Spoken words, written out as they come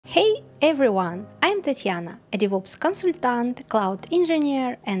everyone, I'm Tatiana, a DevOps consultant, cloud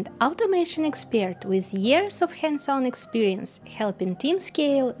engineer and automation expert with years of hands-on experience helping teams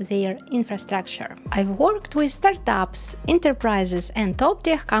scale their infrastructure. I've worked with startups, enterprises and top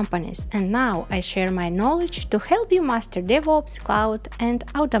tech companies, and now I share my knowledge to help you master DevOps, cloud and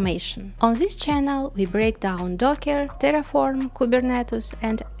automation. On this channel we break down Docker, Terraform, Kubernetes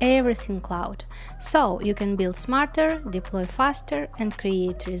and everything cloud, so you can build smarter, deploy faster and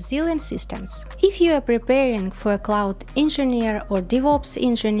create resilient systems. If you are preparing for a cloud engineer or DevOps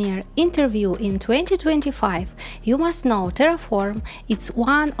engineer interview in 2025, you must know Terraform. It's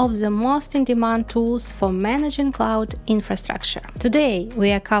one of the most in-demand tools for managing cloud infrastructure. Today,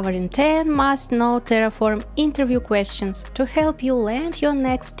 we are covering 10 must-know Terraform interview questions to help you land your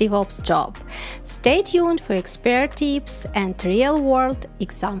next DevOps job. Stay tuned for expert tips and real-world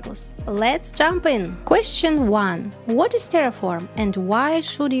examples. Let's jump in! Question 1. What is Terraform and why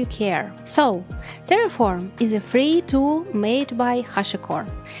should you care? So, Terraform is a free tool made by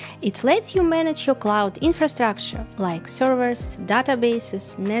HashiCorp. It lets you manage your cloud infrastructure like servers,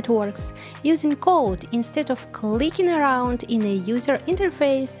 databases, networks, using code instead of clicking around in a user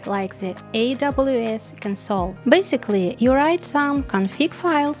interface like the AWS console. Basically, you write some config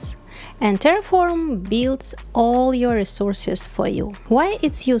files, and Terraform builds all your resources for you. Why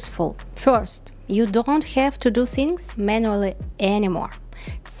it's useful? First, you don't have to do things manually anymore.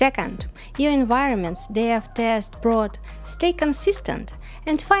 Second, your environments, dev, test, prod, stay consistent.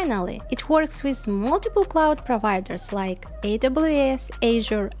 And finally, it works with multiple cloud providers like AWS,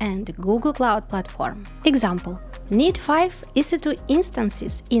 Azure and Google Cloud Platform. Example, need 5 EC2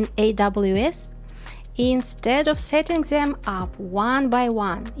 instances in AWS? Instead of setting them up one by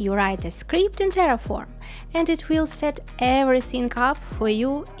one, you write a script in Terraform and it will set everything up for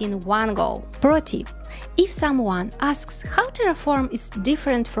you in one go. Pro tip: if someone asks how Terraform is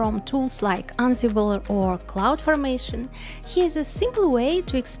different from tools like Ansible or CloudFormation, here's a simple way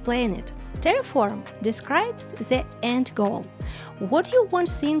to explain it. Terraform describes the end goal, what you want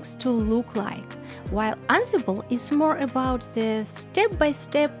things to look like, while Ansible is more about the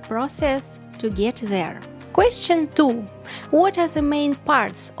step-by-step process to get there. Question 2. What are the main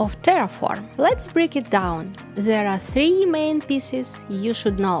parts of Terraform? Let's break it down. There are 3 main pieces you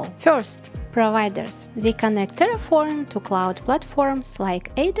should know. First, providers. They connect Terraform to cloud platforms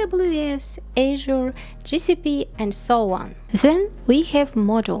like AWS, Azure, GCP and so on. Then we have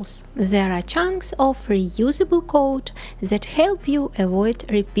modules. There are chunks of reusable code that help you avoid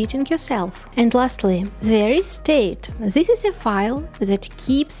repeating yourself. And lastly, there is state. This is a file that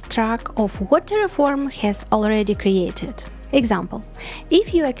keeps track of what Terraform has already created. Example,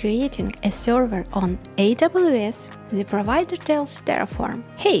 if you are creating a server on AWS, the provider tells Terraform,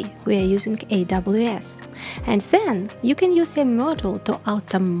 hey, we are using AWS. And then you can use a module to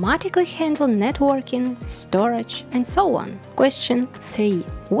automatically handle networking, storage, and so on. Question 3.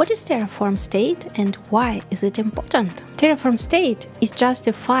 What is Terraform State and why is it important? Terraform State is just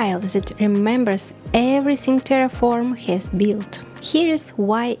a file that remembers everything Terraform has built. Here is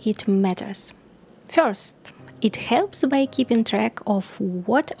why it matters. First, it helps by keeping track of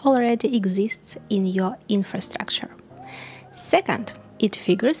what already exists in your infrastructure. Second, it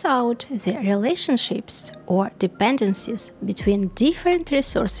figures out the relationships or dependencies between different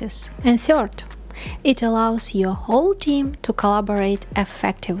resources. And third, it allows your whole team to collaborate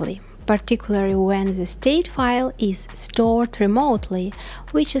effectively, particularly when the state file is stored remotely,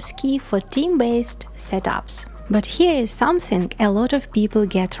 which is key for team-based setups. But here is something a lot of people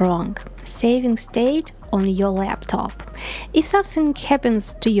get wrong: saving state on your laptop. If something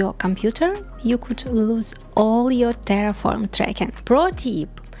happens to your computer, you could lose all your Terraform tracking. Pro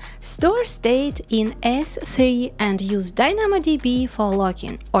tip: store state in S3 and use DynamoDB for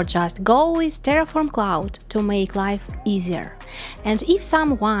locking, or just go with Terraform Cloud to make life easier. And if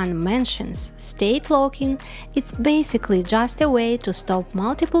someone mentions state locking, it's basically just a way to stop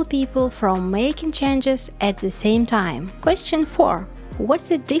multiple people from making changes at the same time. Question 4. What's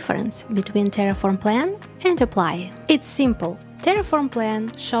the difference between Terraform Plan and Apply? It's simple. Terraform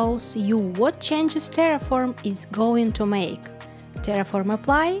Plan shows you what changes Terraform is going to make. Terraform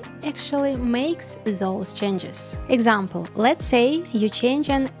Apply actually makes those changes. Example, let's say you change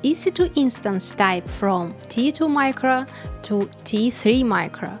an EC2 instance type from T2 micro to T3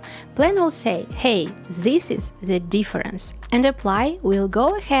 micro. Plan will say, hey, this is the difference, and Apply will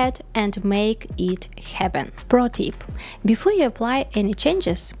go ahead and make it happen. Pro tip: before you apply any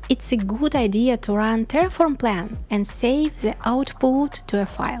changes, it's a good idea to run Terraform Plan and save the output to a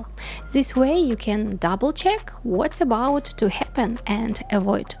file. This way you can double check what's about to happen. plan and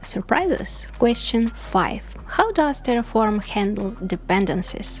avoid surprises. Question 5. How does Terraform handle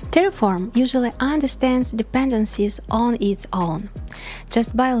dependencies? Terraform usually understands dependencies on its own,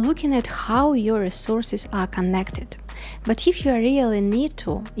 just by looking at how your resources are connected. But if you really need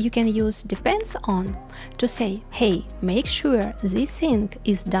to, you can use depends on to say, hey, make sure this thing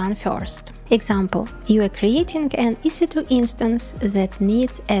is done first. Example, you are creating an EC2 instance that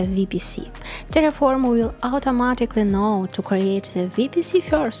needs a VPC. Terraform will automatically know to create the VPC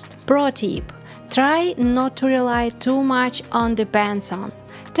first. Pro tip: try not to rely too much on depends on.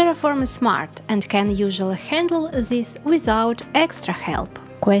 Terraform is smart and can usually handle this without extra help.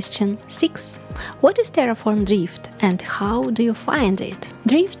 Question 6. What is Terraform Drift and how do you find it?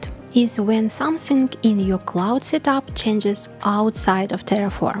 Drift is when something in your cloud setup changes outside of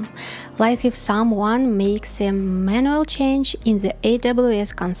Terraform, like if someone makes a manual change in the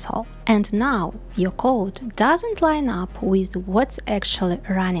AWS console, and now your code doesn't line up with what's actually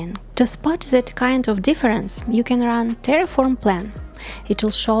running. To spot that kind of difference, you can run Terraform Plan. It will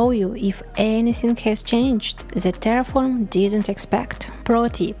show you if anything has changed that Terraform didn't expect. Pro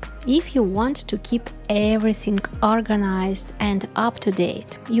tip: if you want to keep everything organized and up to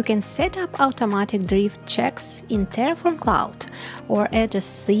date, you can set up automatic drift checks in Terraform Cloud or add a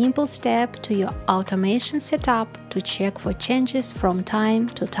simple step to your automation setup to check for changes from time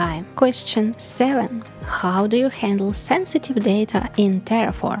to time. Question 7. How do you handle sensitive data in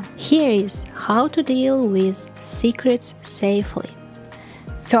Terraform? Here is how to deal with secrets safely.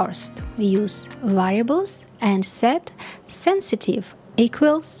 First, use variables and set sensitive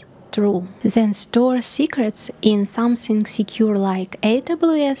equals true. Then store secrets in something secure like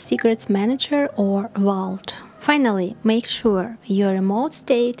AWS Secrets Manager or Vault. Finally, make sure your remote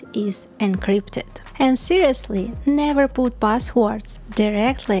state is encrypted. And seriously, never put passwords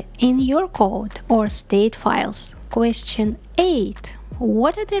directly in your code or state files. Question 8.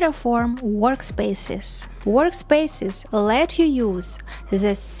 What are Terraform Workspaces? Workspaces let you use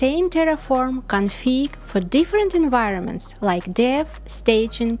the same Terraform config for different environments like dev,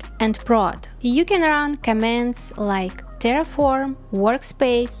 staging, and prod. You can run commands like Terraform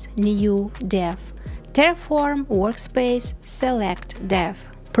Workspace new dev, Terraform Workspace select dev.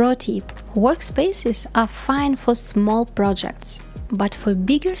 Pro tip: workspaces are fine for small projects, but for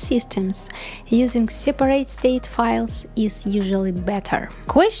bigger systems, using separate state files is usually better.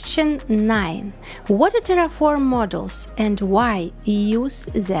 Question 9. What are Terraform modules and why use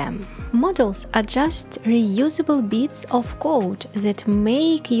them? Modules are just reusable bits of code that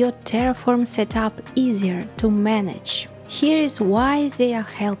make your Terraform setup easier to manage. Here is why they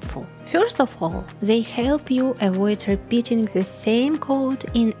are helpful. First of all, they help you avoid repeating the same code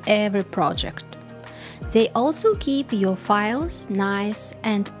in every project. They also keep your files nice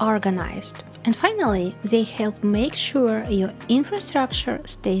and organized. And finally, they help make sure your infrastructure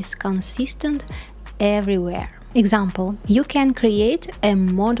stays consistent everywhere. Example, you can create a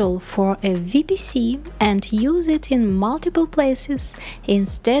module for a VPC and use it in multiple places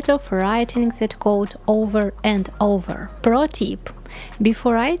instead of writing that code over and over. Pro tip: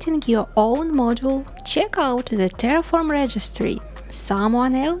 before writing your own module, check out the Terraform registry.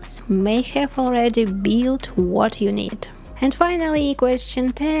 Someone else may have already built what you need. And finally,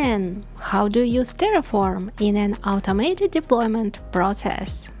 question 10. How do you use Terraform in an automated deployment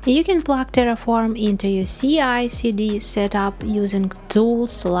process? You can plug Terraform into your CI/CD setup using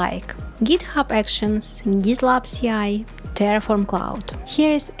tools like GitHub Actions, GitLab CI, Terraform Cloud.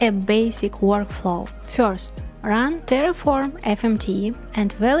 Here is a basic workflow. First, run Terraform FMT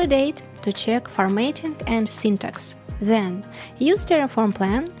and validate to check formatting and syntax. Then, use Terraform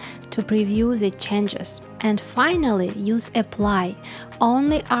Plan to preview the changes. And finally, use Apply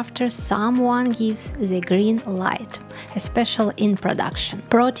only after someone gives the green light, especially in production.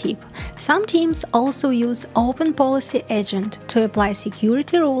 Pro tip: some teams also use Open Policy Agent to apply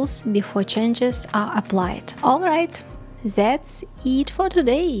security rules before changes are applied. Alright, that's it for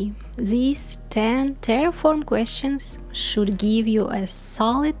today. These 10 Terraform questions should give you a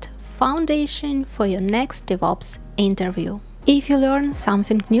solid foundation for your next DevOps interview. If you learned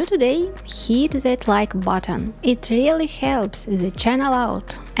something new today, hit that like button. It really helps the channel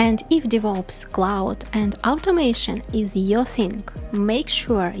out. And if DevOps, cloud and automation is your thing, make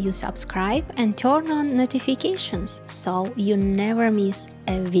sure you subscribe and turn on notifications so you never miss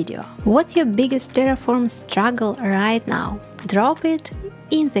a video. What's your biggest Terraform struggle right now? Drop it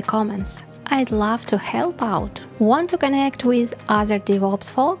in the comments. I'd love to help out. Want to connect with other DevOps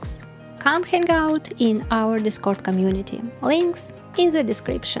folks? Come hang out in our Discord community. Links in the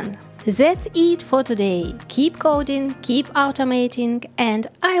description. That's it for today. Keep coding, keep automating, and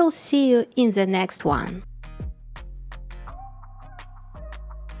I'll see you in the next one.